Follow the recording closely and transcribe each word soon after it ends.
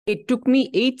It took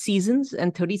me 8 seasons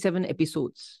and 37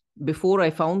 episodes before I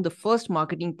found the first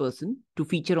marketing person to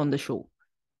feature on the show.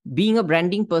 Being a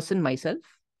branding person myself,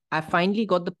 I finally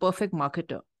got the perfect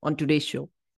marketer on today's show.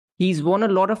 He's won a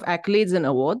lot of accolades and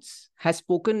awards, has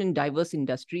spoken in diverse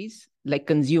industries like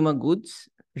consumer goods,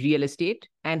 real estate,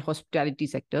 and hospitality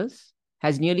sectors,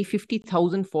 has nearly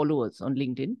 50,000 followers on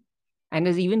LinkedIn, and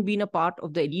has even been a part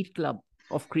of the elite club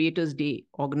of Creators Day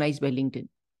organized by LinkedIn.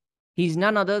 He's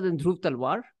none other than Dhruv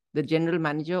Talwar, the General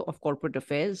Manager of Corporate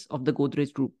Affairs of the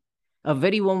Godrej Group. A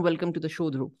very warm welcome to the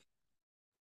show, Dhruv.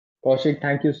 Kaushik,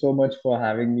 thank you so much for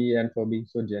having me and for being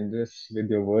so generous with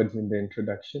your words in the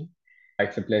introduction.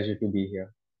 It's a pleasure to be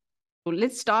here. So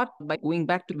let's start by going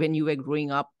back to when you were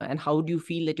growing up and how do you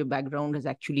feel that your background has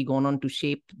actually gone on to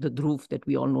shape the Dhruv that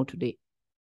we all know today?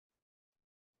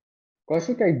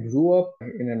 Kaushik, I grew up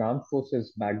in an armed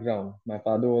forces background. My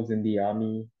father was in the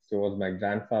army, so was my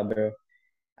grandfather.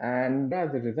 And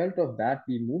as a result of that,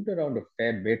 we moved around a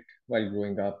fair bit while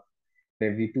growing up.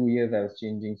 Every 2 years, I was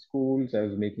changing schools, I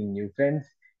was making new friends.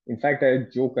 In fact, I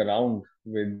joke around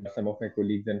with some of my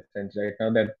colleagues and friends right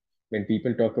now that when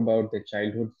people talk about their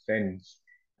childhood friends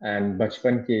and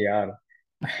bachpan ke yaar,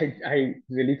 I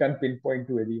really can't pinpoint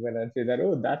to anyone and say that,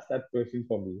 oh, that's that person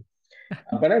for me.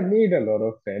 But I made a lot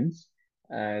of friends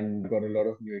and got a lot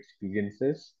of new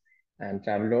experiences and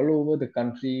traveled all over the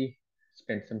country,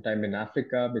 spent some time in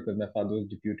Africa because my father was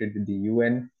deputed with the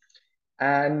UN.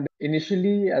 And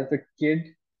initially, as a kid,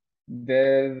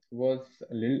 there was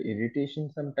a little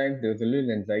irritation sometimes. There was a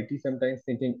little anxiety sometimes,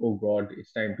 thinking, oh God,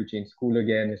 it's time to change school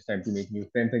again. It's time to make new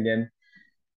friends again.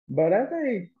 But as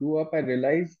I grew up, I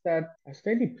realized that I was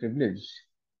fairly privileged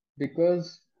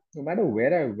because no matter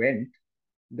where I went,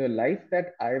 the life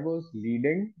that I was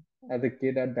leading as a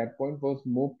kid at that point was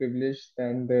more privileged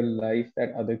than the life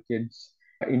that other kids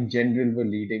in general were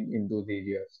leading in those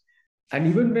areas. And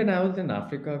even when I was in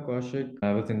Africa, Kaushik,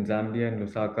 I was in Zambia and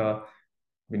Lusaka.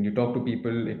 When you talk to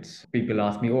people, it's people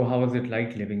ask me, "Oh, how was it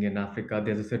like living in Africa?"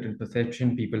 There's a certain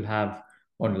perception people have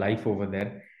on life over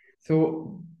there.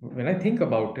 So when I think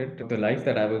about it, the life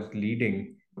that I was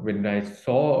leading, when I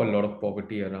saw a lot of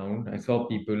poverty around, I saw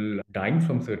people dying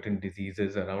from certain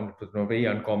diseases around. It was not very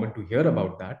uncommon to hear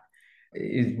about that.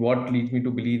 Is what leads me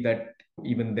to believe that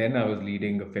even then I was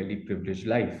leading a fairly privileged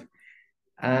life.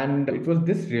 And it was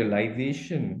this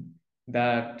realization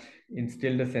that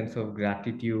instilled a sense of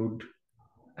gratitude,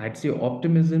 I'd say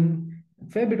optimism,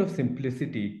 a fair bit of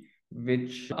simplicity,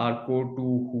 which are core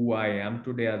to who I am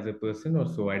today as a person, or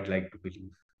so I'd like to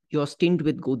believe. Your stint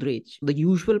with Godrej, the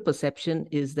usual perception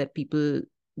is that people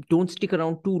don't stick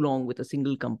around too long with a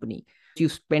single company. You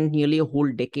spent nearly a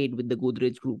whole decade with the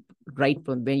Godrej Group, right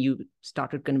from when you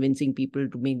started convincing people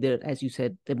to make their, as you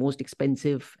said, the most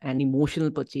expensive and emotional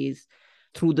purchase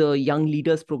through the Young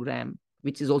Leaders Program,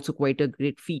 which is also quite a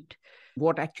great feat.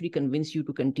 What actually convinced you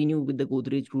to continue with the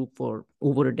Godrej Group for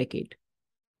over a decade?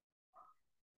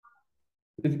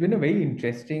 It's been a very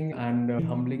interesting and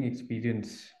humbling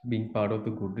experience being part of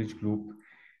the Godrej Group.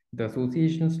 The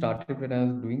association started when I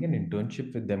was doing an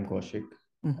internship with them, Kaushik.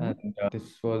 Mm-hmm. And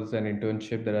this was an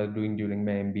internship that I was doing during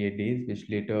my MBA days, which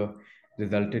later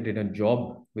resulted in a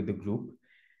job with the group.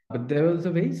 But there was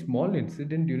a very small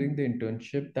incident during the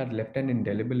internship that left an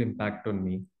indelible impact on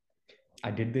me.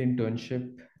 I did the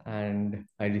internship and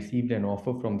I received an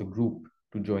offer from the group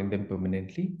to join them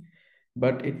permanently.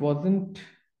 But it wasn't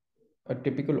a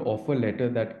typical offer letter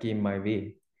that came my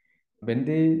way. When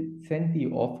they sent the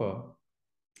offer,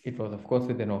 it was, of course,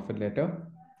 with an offer letter,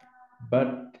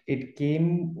 but it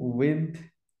came with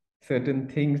certain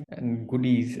things and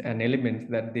goodies and elements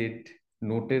that they'd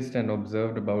noticed and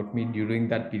observed about me during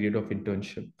that period of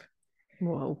internship.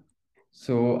 Wow.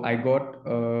 So I got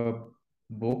a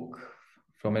book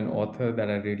from an author that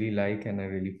I really like and I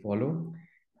really follow.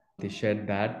 They shared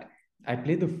that. I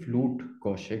play the flute,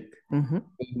 Kaushik. Mm-hmm.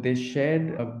 They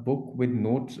shared a book with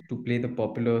notes to play the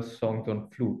popular songs on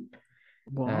flute.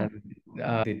 Wow. And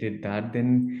they did that.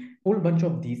 Then a whole bunch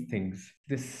of these things.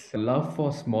 This love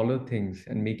for smaller things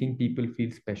and making people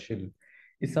feel special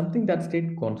is something that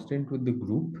stayed constant with the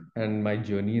group and my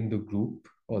journey in the group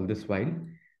all this while.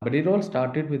 But it all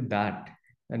started with that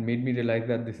and made me realize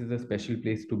that this is a special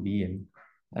place to be in.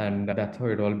 And that's how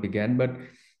it all began. But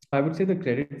I would say the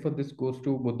credit for this goes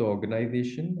to both the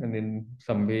organization and in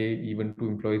some way even to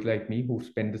employees like me who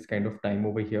spend this kind of time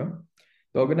over here.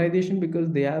 The organization, because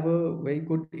they have a very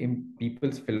good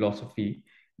people's philosophy,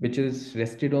 which is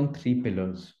rested on three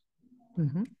pillars.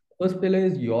 Mm-hmm. First pillar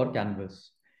is your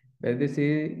canvas, where they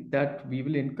say that we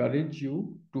will encourage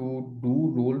you to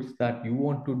do roles that you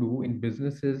want to do in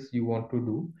businesses you want to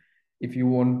do if you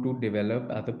want to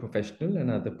develop as a professional and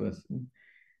as a person.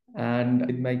 And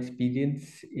with my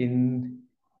experience in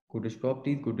Godrej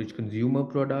Properties, Godrej Consumer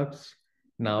Products,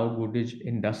 now Godrej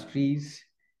Industries,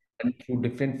 and through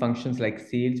different functions like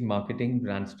sales, marketing,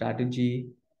 brand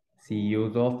strategy,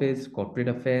 CEO's office, corporate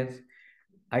affairs,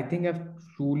 I think I've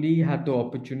truly had the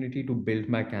opportunity to build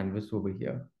my canvas over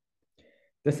here.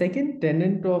 The second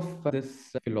tenet of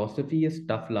this philosophy is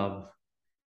tough love.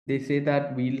 They say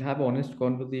that we'll have honest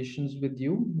conversations with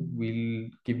you, we'll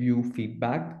give you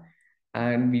feedback,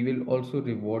 and we will also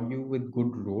reward you with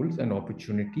good roles and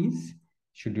opportunities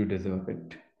should you deserve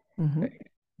it. Mm-hmm. Right?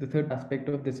 The third aspect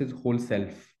of this is whole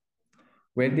self,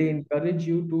 where they encourage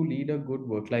you to lead a good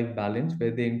work life balance,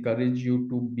 where they encourage you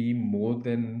to be more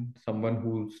than someone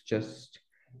who's just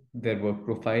their work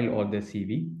profile or their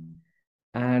CV.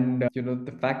 And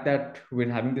the fact that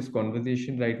we're having this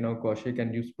conversation right now, Kaushik,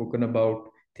 and you've spoken about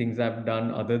things I've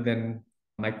done other than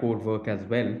my core work as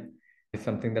well, is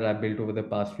something that I've built over the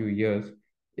past few years,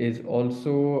 is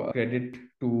also a credit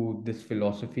to this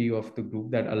philosophy of the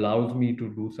group that allows me to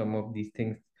do some of these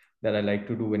things that I like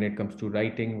to do when it comes to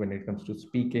writing, when it comes to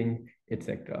speaking,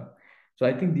 etc. So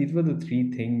I think these were the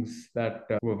three things that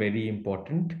were very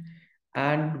important.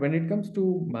 And when it comes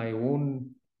to my own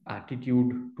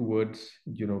attitude towards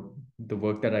the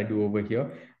work that I do over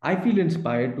here, I feel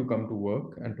inspired to come to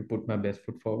work and to put my best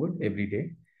foot forward every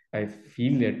day. I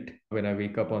feel it when I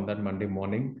wake up on that Monday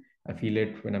morning. I feel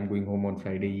it when I'm going home on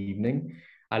Friday evening.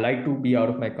 I like to be out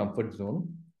of my comfort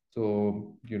zone.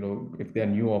 So if there are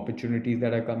new opportunities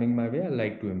that are coming my way, I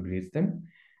like to embrace them.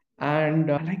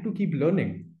 And I like to keep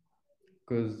learning,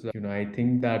 because I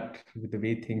think that with the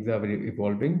way things are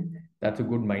evolving, that's a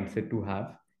good mindset to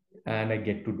have, and I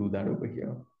get to do that over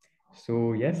here.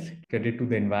 So yes, credit to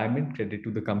the environment, credit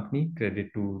to the company,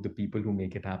 credit to the people who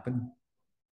make it happen.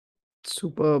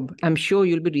 Superb. I'm sure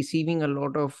you'll be receiving a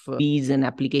lot of fees and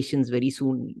applications very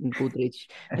soon in Godrej.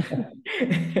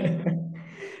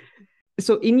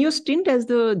 So, in your stint as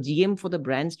the GM for the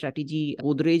brand strategy,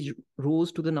 Godrej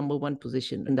rose to the number one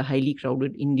position in the highly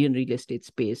crowded Indian real estate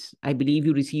space. I believe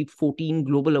you received 14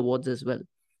 global awards as well.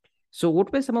 So,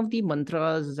 what were some of the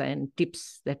mantras and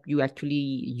tips that you actually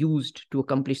used to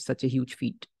accomplish such a huge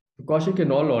feat? Kaushik,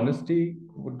 in all honesty,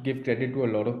 would give credit to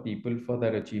a lot of people for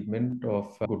that achievement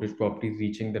of Godrej Properties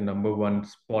reaching the number one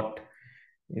spot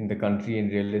in the country in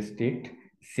real estate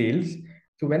sales.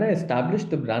 So when I established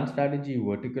the brand strategy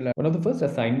vertical, one of the first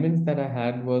assignments that I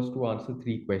had was to answer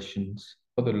three questions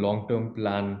for the long-term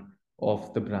plan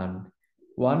of the brand.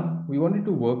 One, we wanted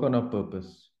to work on our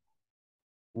purpose.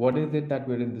 What is it that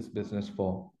we're in this business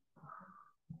for?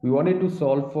 We wanted to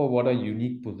solve for what our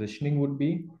unique positioning would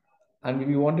be, and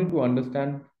we wanted to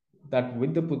understand that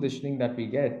with the positioning that we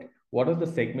get, what are the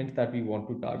segments that we want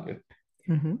to target.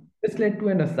 Mm-hmm. This led to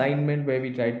an assignment where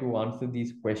we tried to answer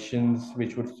these questions,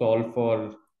 which would solve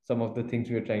for some of the things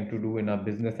we were trying to do in our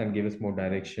business and give us more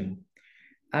direction.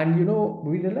 And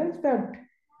we realized that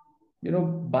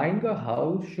buying a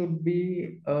house should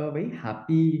be a very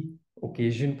happy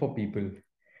occasion for people.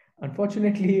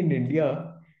 Unfortunately, in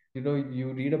India,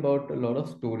 you read about a lot of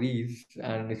stories,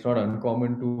 and it's not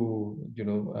uncommon to,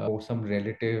 know some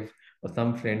relative or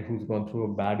some friend who's gone through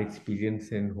a bad experience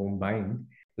in home buying.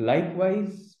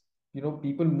 Likewise,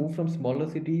 people move from smaller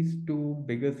cities to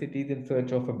bigger cities in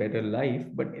search of a better life,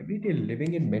 but everyday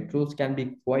living in metros can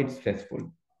be quite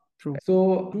stressful. True.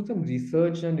 So, through some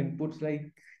research and inputs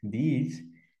like these,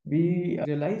 we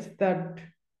realized that,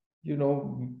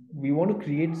 we want to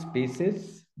create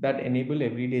spaces that enable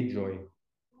everyday joy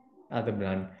as a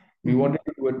brand. We Mm-hmm. wanted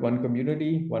to do it one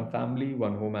community, one family,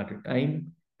 one home at a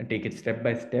time, and take it step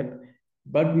by step.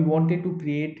 But we wanted to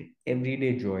create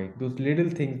everyday joy, those little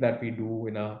things that we do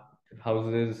in our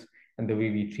houses and the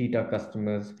way we treat our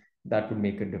customers, that would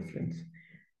make a difference.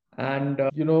 And,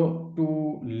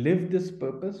 to live this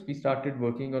purpose, we started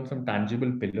working on some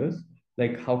tangible pillars,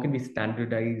 like how can we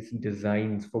standardize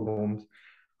designs for homes?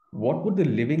 What would the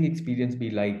living experience be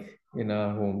like in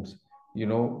our homes?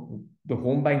 The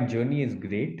home buying journey is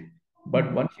great, but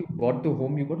Mm-hmm. once you bought the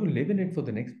home, you got to live in it for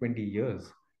the next 20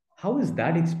 years. How is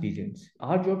that experience?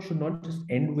 Our job should not just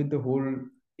end with the whole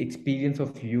experience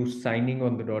of you signing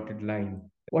on the dotted line.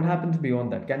 What happens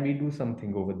beyond that? Can we do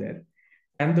something over there?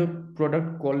 And the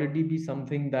product quality be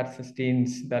something that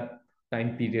sustains that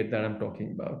time period that I'm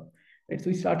talking about. Right? So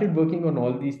we started working on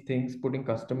all these things, putting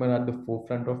customer at the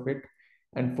forefront of it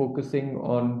and focusing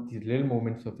on these little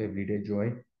moments of everyday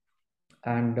joy.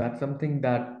 And that's something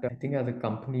that I think as a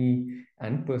company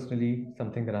and personally,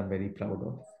 something that I'm very proud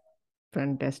of.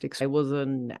 Fantastic. So I was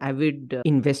an avid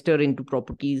investor into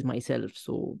properties myself.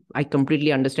 So I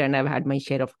completely understand. I've had my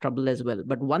share of trouble as well.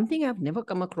 But one thing I've never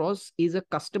come across is a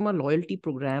customer loyalty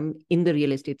program in the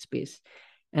real estate space.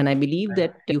 And I believe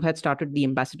that you had started the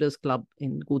Ambassadors Club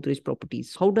in Godrej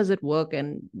Properties. How does it work,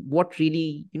 and what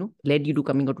really, led you to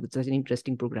coming out with such an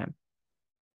interesting program?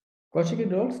 Kaushik,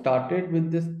 it all started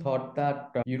with this thought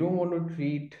that you don't want to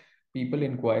treat people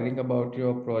inquiring about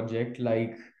your project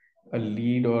like a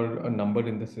lead or a number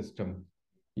in the system.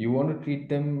 You want to treat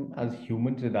them as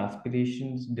humans with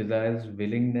aspirations, desires,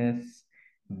 willingness,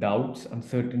 doubts,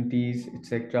 uncertainties,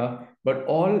 etc., but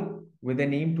all with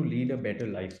an aim to lead a better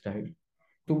lifestyle.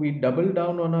 So we double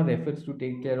down on our efforts to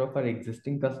take care of our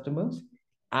existing customers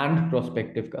and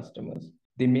prospective customers.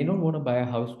 They may not want to buy a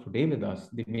house today with us.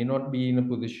 They may not be in a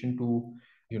position to,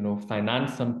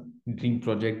 finance some dream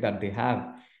project that they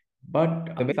have.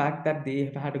 But the fact that they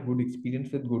have had a good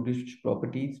experience with Godrej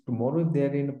properties, tomorrow if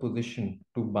they're in a position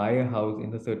to buy a house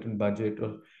in a certain budget,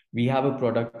 or we have a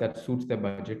product that suits their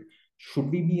budget, should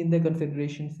we be in their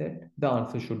consideration set? The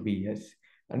answer should be yes.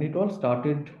 And it all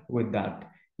started with that.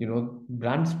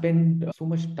 Brands spend so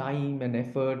much time and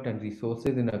effort and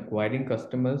resources in acquiring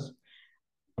customers.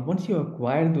 Once you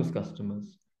acquire those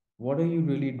customers, what are you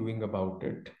really doing about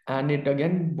it? And it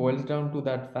again boils down to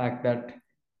that fact that,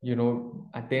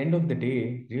 at the end of the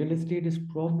day, real estate is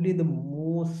probably the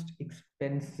most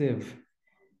expensive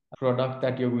product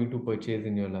that you're going to purchase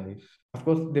in your life. Of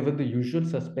course, there were the usual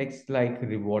suspects like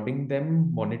rewarding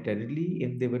them monetarily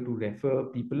if they were to refer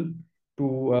people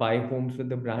to buy homes with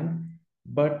the brand.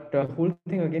 But the whole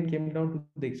thing again came down to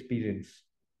the experience.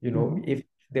 If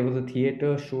there was a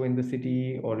theater show in the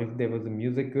city, or if there was a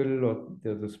musical, or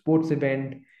there was a sports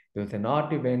event, there was an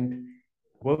art event,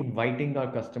 we're inviting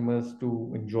our customers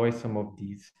to enjoy some of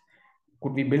these.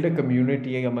 Could we build a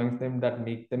community amongst them that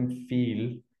make them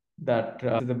feel that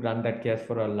this is a brand that cares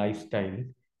for our lifestyle,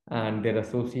 and their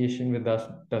association with us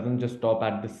doesn't just stop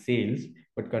at the sales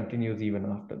but continues even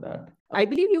after that? I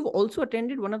believe you've also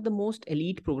attended one of the most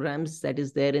elite programs that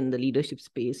is there in the leadership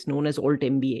space, known as Alt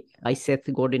MBA by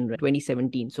Seth Godin,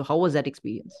 2017. So how was that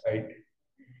experience? Right.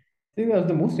 I think that was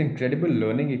the most incredible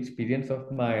learning experience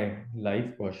of my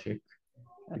life, Kaushik.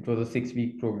 It was a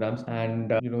 6-week program, and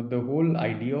the whole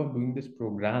idea of doing this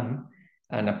program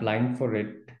and applying for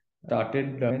it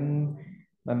started when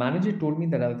my manager told me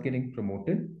that I was getting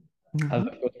promoted. I was,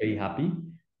 of course, very happy,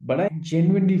 but I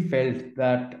genuinely felt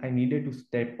that I needed to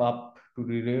step up to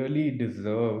really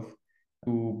deserve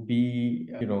to be,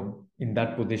 in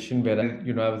that position where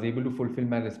I was able to fulfill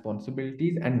my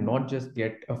responsibilities and not just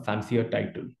get a fancier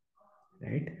title,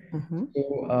 right?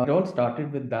 So it all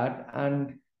started with that.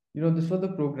 And, this was the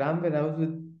program where I was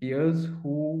with peers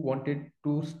who wanted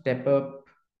to step up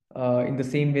in the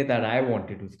same way that I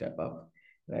wanted to step up,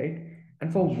 right?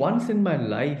 And for once in my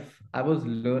life, I was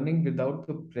learning without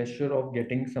the pressure of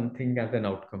getting something as an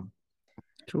outcome.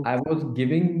 True. I was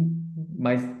giving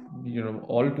my,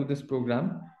 all to this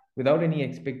program without any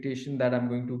expectation that I'm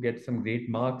going to get some great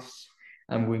marks,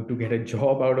 I'm going to get a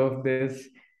job out of this,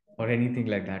 or anything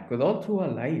like that. Because all through our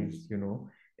lives,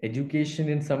 education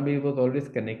in some way was always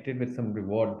connected with some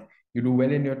reward. You do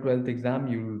well in your 12th exam,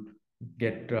 you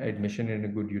get admission in a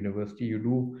good university. You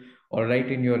do all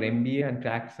right in your MBA and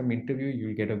crack some interview,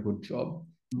 you'll get a good job.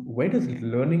 Where does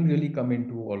learning really come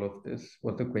into all of this?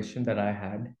 Was the question that I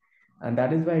had. And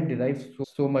that is why I derive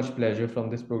so much pleasure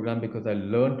from this program, because I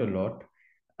learned a lot.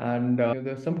 And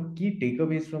there are some key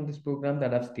takeaways from this program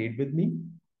that have stayed with me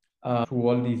through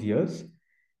all these years.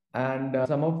 And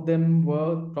some of them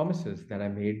were promises that I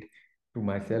made to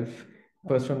myself.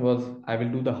 First one was, I will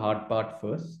do the hard part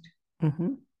first.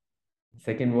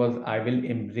 Second was, I will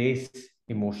embrace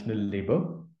emotional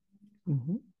labor.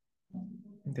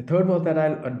 The third was that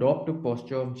I'll adopt a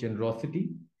posture of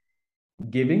generosity,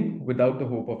 giving without the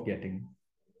hope of getting.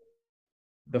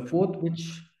 The fourth,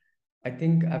 which I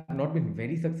think I've not been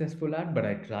very successful at, but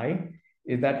I try,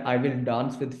 is that I will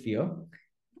dance with fear.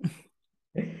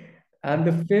 And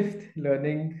the fifth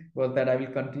learning was that I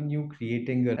will continue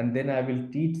creating, and then I will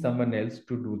teach someone else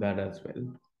to do that as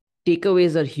well.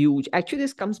 Takeaways are huge. Actually,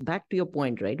 this comes back to your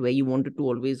point, right? Where you wanted to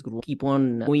always grow, keep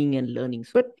on going and learning.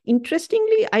 But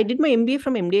interestingly, I did my MBA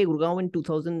from MDA Gurgaon in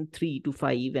 2003 to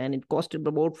 5, and it costed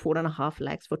about 4.5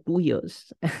 lakhs for 2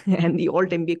 years. And the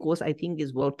Alt MBA course, I think, is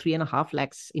about 3.5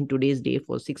 lakhs in today's day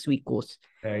for a 6-week course.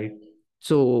 Right.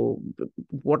 So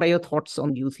what are your thoughts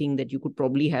on, you think that you could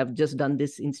probably have just done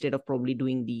this instead of probably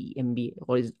doing the MBA,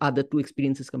 or are the two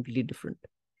experiences completely different?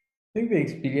 I think the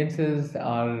experiences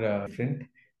are different.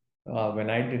 When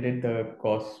I did it, the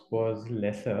cost was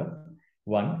lesser,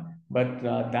 one. But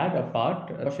that apart,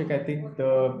 Kaushik, I think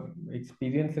the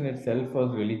experience in itself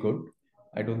was really good.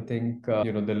 I don't think,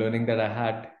 the learning that I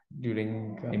had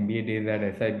during MBA days at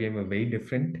SIBM were very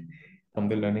different from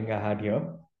the learning I had here.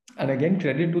 And again,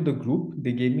 credit to the group.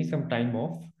 They gave me some time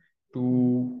off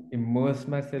to immerse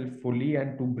myself fully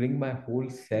and to bring my whole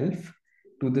self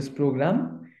to this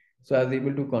program. So I was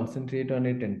able to concentrate on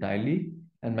it entirely,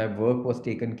 and my work was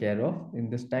taken care of in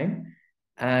this time.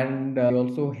 And they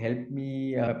also helped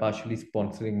me partially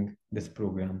sponsoring this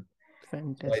program. So I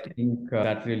Fantastic. think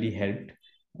that really helped,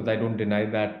 because I don't deny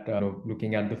that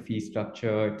looking at the fee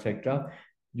structure, etc.,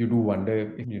 you do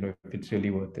wonder if it's really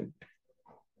worth it.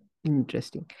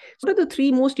 Interesting. So what are the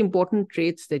three most important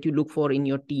traits that you look for in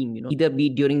your team, either be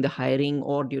during the hiring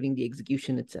or during the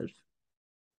execution itself?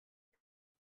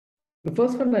 The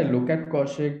first one I look at,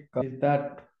 Kaushik, is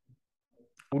that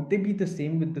would they be the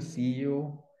same with the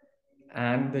CEO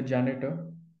and the janitor?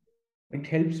 It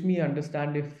helps me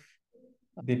understand if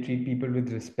they treat people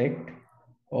with respect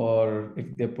or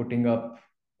if they're putting up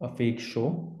a fake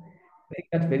show. I think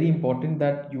that's very important,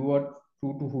 that you are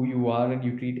true to who you are and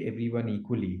you treat everyone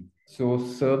equally. So,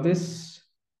 service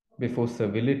before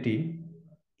servility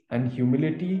and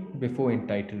humility before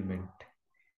entitlement.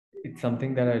 It's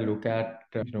something that I look at,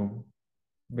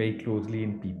 very closely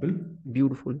in people.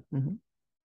 Beautiful. Mm-hmm.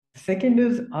 Second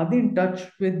is, are they in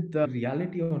touch with the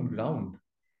reality on ground?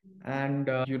 And,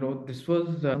 this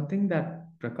was something that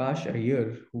Prakash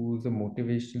Iyer, who's a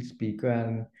motivational speaker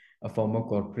and a former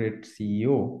corporate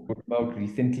CEO, wrote about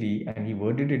recently, and he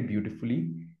worded it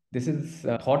beautifully. This is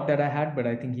a thought that I had, but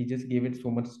I think he just gave it so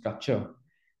much structure.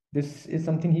 This is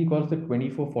something he calls the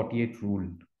 24-48 rule.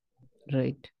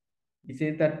 Right. He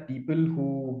says that people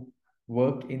who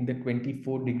work in the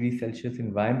 24-degree Celsius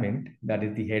environment, that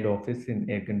is the head office in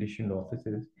air conditioned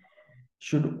offices,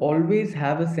 should always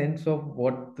have a sense of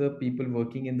what the people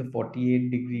working in the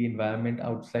 48-degree environment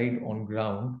outside on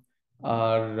ground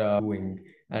are doing,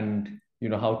 and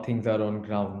how things are on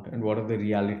ground and what are the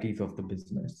realities of the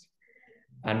business,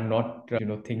 and not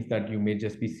things that you may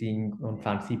just be seeing on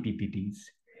fancy PPTs.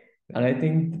 And I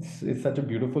think it's such a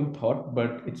beautiful thought,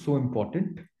 but it's so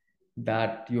important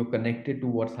that you're connected to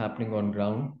what's happening on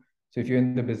ground. So if you're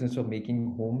in the business of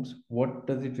making homes, what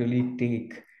does it really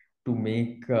take to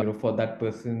make for that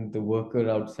person, the worker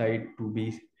outside, to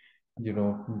be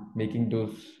making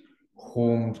those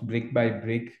homes brick by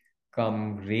brick,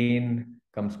 come rain,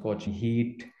 come scorching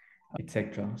heat,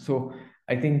 etc. So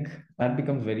I think that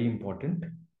becomes very important.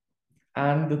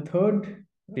 And the third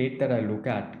trait that I look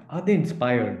at, are they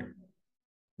inspired?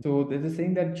 So there's a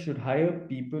saying that you should hire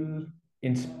people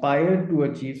inspired to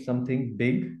achieve something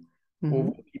big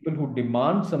over Mm-hmm. people who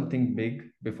demand something big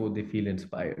before they feel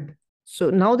inspired.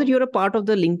 So now that you're a part of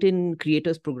the LinkedIn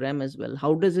Creators Program as well,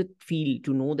 how does it feel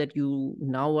to know that you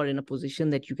now are in a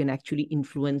position that you can actually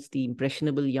influence the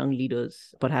impressionable young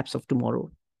leaders, perhaps of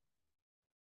tomorrow?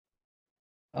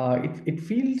 It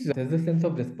feels there's a sense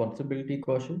of responsibility,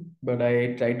 caution, but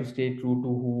I try to stay true to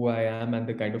who I am and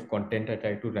the kind of content I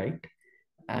try to write,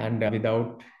 and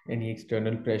without any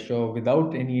external pressure,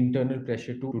 without any internal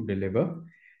pressure to deliver.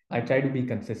 I try to be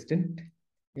consistent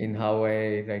in how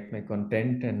I write my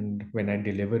content and when I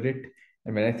deliver it.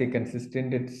 And when I say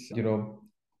consistent, it's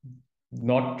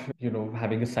not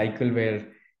having a cycle where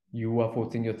you are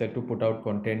forcing yourself to put out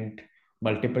content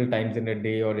multiple times in a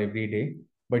day or every day,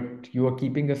 but you are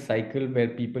keeping a cycle where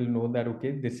people know that,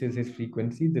 okay, this is his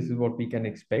frequency, this is what we can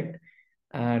expect,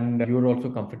 and you're also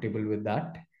comfortable with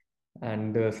that,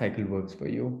 and the cycle works for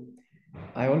you.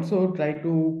 I also try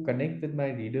to connect with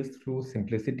my readers through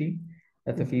simplicity.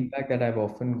 That's a feedback that I've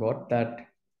often got, that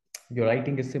your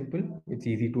writing is simple, it's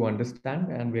easy to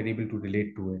understand, and we're able to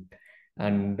relate to it.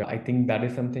 And I think that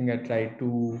is something I try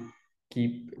to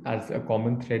keep as a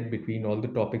common thread between all the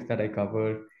topics that I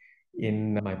cover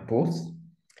in my posts.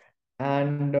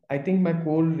 And I think my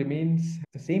core remains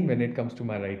the same when it comes to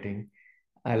my writing.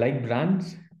 I like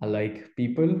brands, I like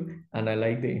people, and I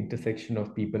like the intersection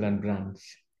of people and brands.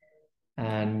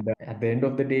 And at the end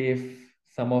of the day, if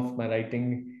some of my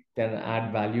writing can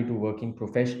add value to working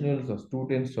professionals or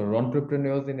students or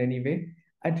entrepreneurs in any way,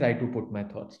 I try to put my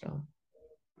thoughts down.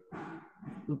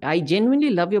 I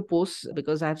genuinely love your posts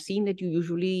because I've seen that you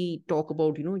usually talk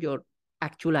about, your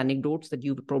actual anecdotes that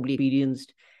you've probably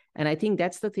experienced. And I think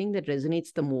that's the thing that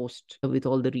resonates the most with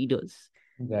all the readers.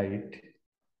 Right.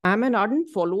 I'm an ardent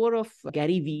follower of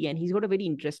Gary Vee, and he's got a very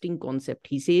interesting concept.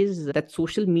 He says that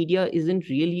social media isn't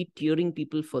really tearing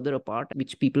people further apart,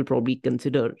 which people probably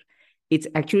consider. It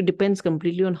actually depends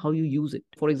completely on how you use it.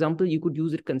 For example, you could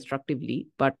use it constructively,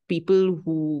 but people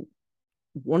who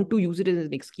want to use it as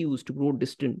an excuse to grow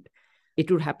distant,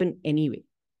 it would happen anyway.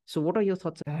 So what are your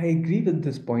thoughts? I agree with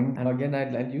this point. And again,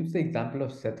 I'll use the example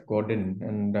of Seth Godin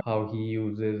and how he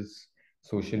uses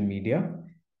social media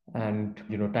and,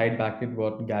 tied back with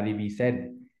what Gary Vee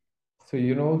said. So,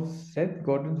 Seth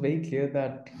Godin's very clear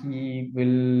that he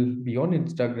will be on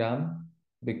Instagram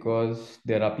because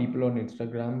there are people on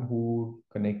Instagram who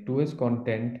connect to his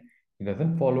content. He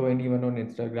doesn't follow anyone on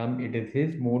Instagram. It is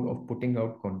his mode of putting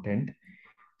out content.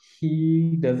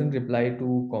 He doesn't reply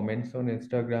to comments on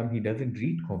Instagram. He doesn't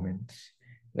read comments,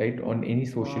 right, on any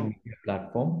social Wow. media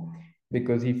platform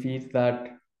because he feels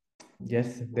that,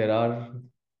 yes, there are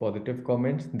positive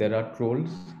comments, there are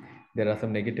trolls, there are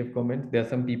some negative comments, there are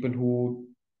some people who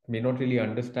may not really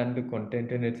understand the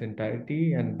content in its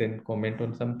entirety and then comment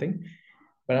on something.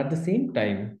 But at the same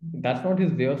time, that's not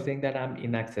his way of saying that I'm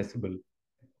inaccessible.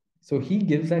 So he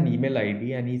gives an email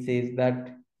ID and he says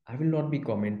that I will not be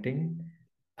commenting.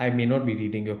 I may not be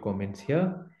reading your comments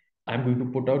here. I'm going to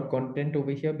put out content over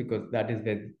here because that is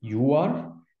where you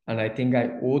are. And I think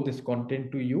I owe this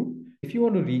content to you. If you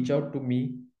want to reach out to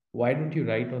me, why don't you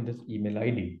write on this email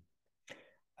ID?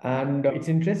 And it's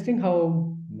interesting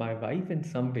how my wife, in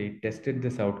some way, tested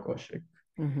this out, Kaushik.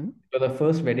 Mm-hmm. For the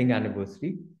first wedding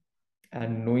anniversary,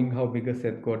 and knowing how big a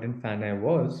Seth Godin fan I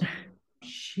was,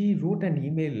 she wrote an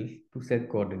email to Seth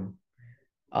Godin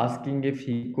asking if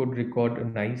he could record a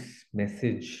nice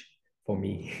message for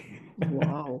me.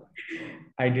 Wow.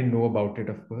 I didn't know about it,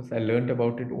 of course. I learned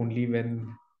about it only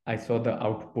when I saw the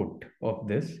output of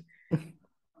this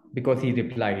because he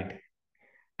replied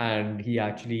and he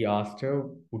actually asked her,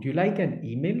 would you like an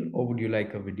email or would you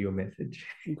like a video message?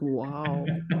 Wow.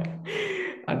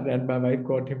 And then my wife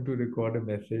got him to record a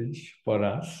message for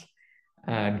us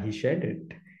and he shared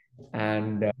it.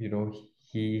 And,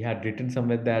 he had written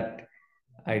somewhere that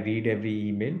I read every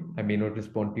email. I may not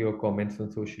respond to your comments on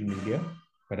social media,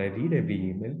 but I read every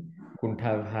email. Couldn't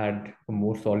have had a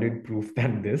more solid proof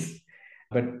than this.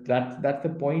 But that's the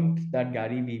point that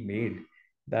Gary Vee made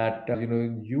that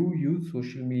you use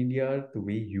social media the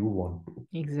way you want to,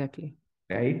 Exactly.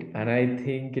 right? And I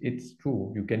think it's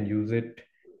true. You can use it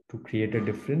to create a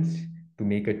difference, to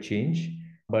make a change,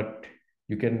 but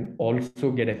you can also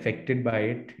get affected by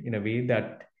it in a way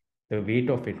that the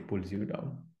weight of it pulls you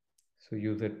down. So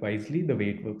use it wisely the way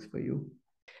it works for you.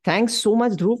 Thanks so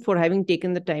much, Dhruv, for having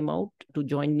taken the time out to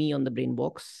join me on the Brain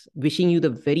Box. Wishing you the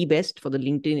very best for the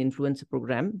LinkedIn Influencer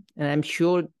Program. And I'm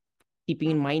sure, keeping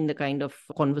in mind the kind of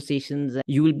conversations,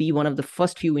 you will be one of the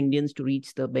first few Indians to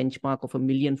reach the benchmark of 1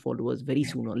 million followers very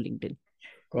soon on LinkedIn.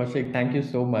 Kaushik, thank you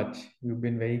so much. You've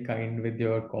been very kind with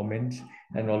your comments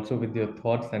and also with your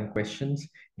thoughts and questions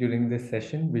during this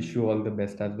session. Wish you all the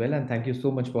best as well. And thank you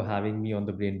so much for having me on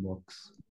the Brain Box.